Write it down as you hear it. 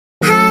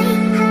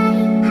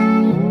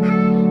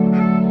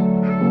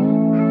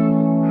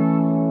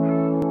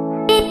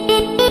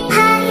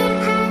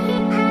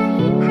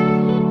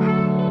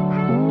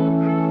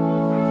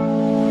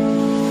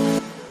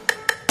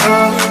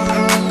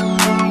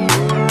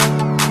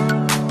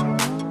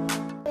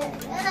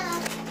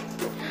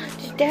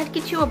Dad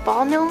get you a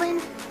ball,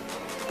 Nolan?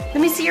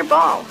 Let me see your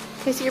ball.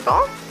 Can I see your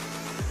ball?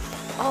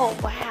 Oh,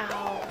 wow.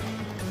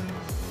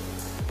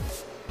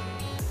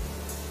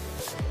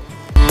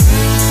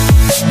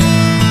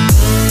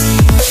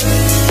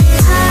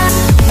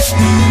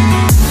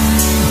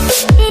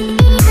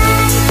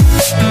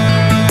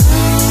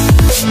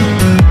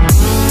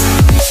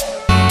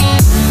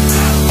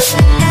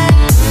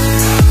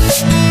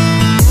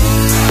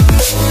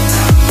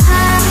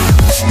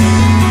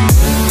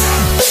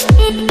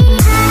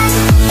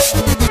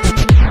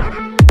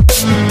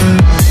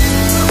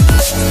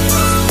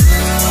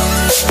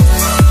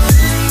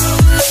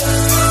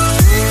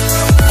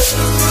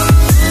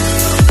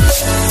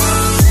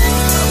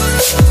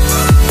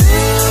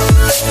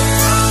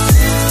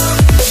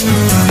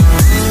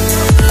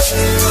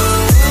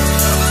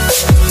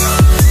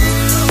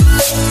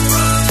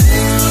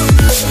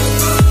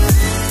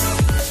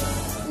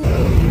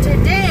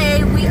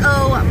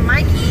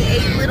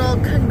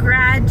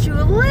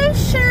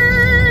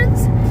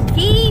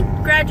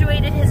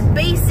 Graduated his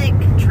basic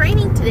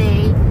training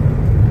today,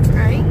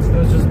 right? It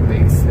was just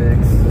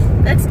basics.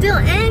 That's still,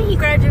 and he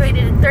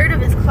graduated a third of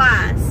his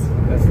class.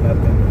 That's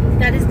nothing.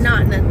 That is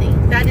not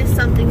nothing. That is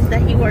something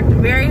that he worked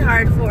very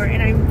hard for,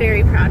 and I'm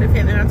very proud of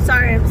him. And I'm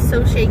sorry I'm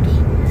so shaky.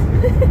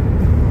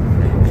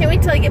 Can't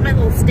wait till I get my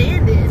little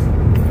stand in,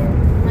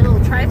 my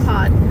little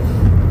tripod.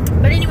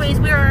 But anyways,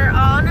 we are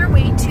on our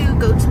way to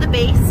go to the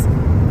base,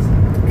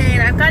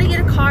 and I've got to get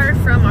a card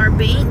from our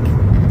bank,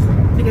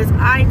 because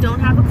I don't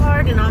have a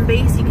card, and on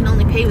base you can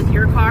only pay with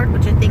your card,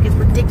 which I think is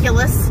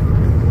ridiculous.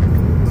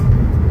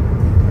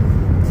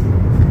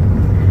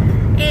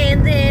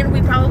 And then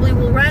we probably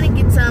will run and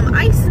get some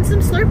ice and some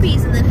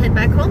Slurpees and then head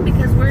back home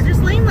because we're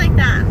just lame like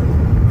that.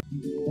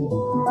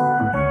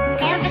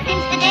 Ever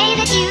since the day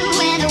that you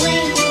went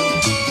away,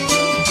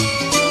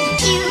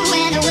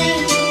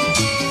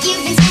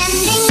 you've been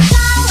sending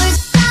flowers,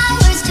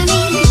 flowers to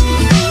me,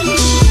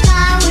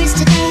 flowers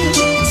today,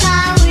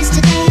 flowers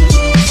today.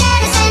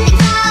 Instead of sending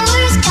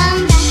flowers,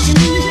 come back to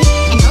me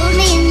and hold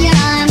me in your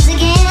arms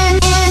again.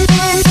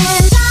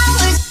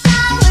 Flowers,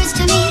 flowers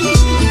to me,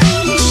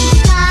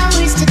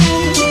 flowers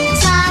today,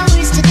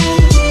 flowers today.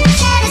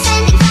 Instead of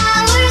sending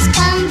flowers,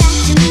 come back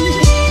to me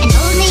and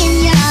hold me in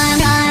your arms.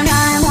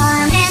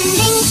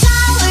 Sending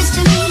flowers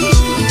to me,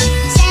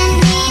 send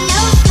me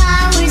no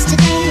flowers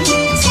today.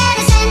 Instead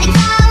of sending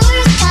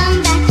flowers, come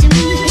back to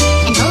me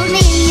and hold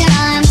me in your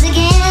arms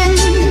again.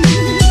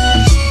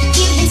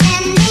 You've been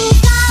sending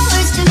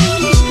flowers to me,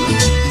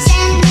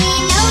 send me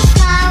no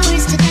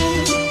flowers today.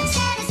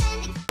 Instead of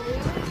sending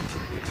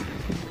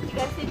You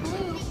gotta say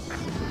blue.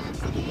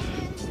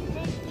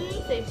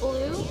 Say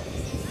blue.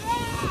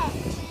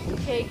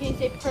 Okay, can you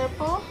say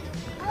purple?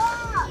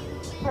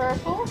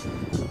 Purple.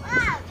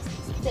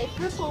 Say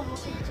purple and we'll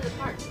take you to the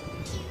park.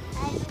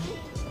 Can you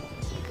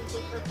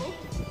say purple?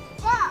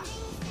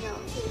 No,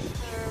 say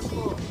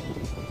purple.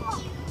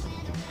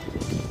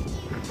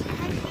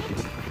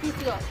 You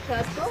go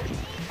purple.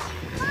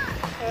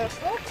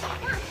 Purple.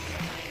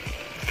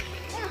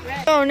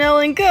 Red. Oh,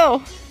 Nolan,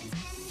 go.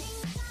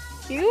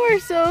 You are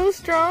so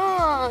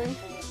strong.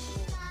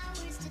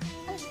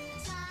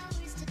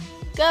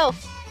 Go.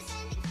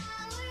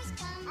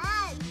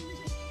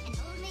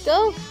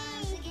 Go.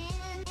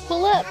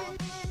 Pull up.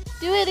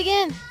 Do it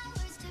again.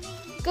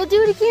 Go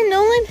do it again,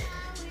 Nolan.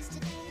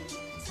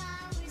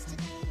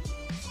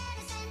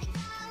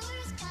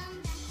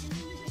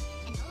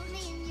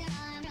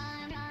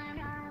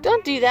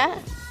 Don't do that.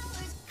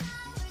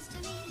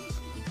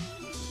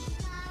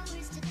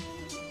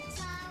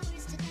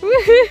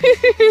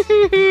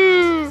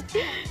 Woohoo!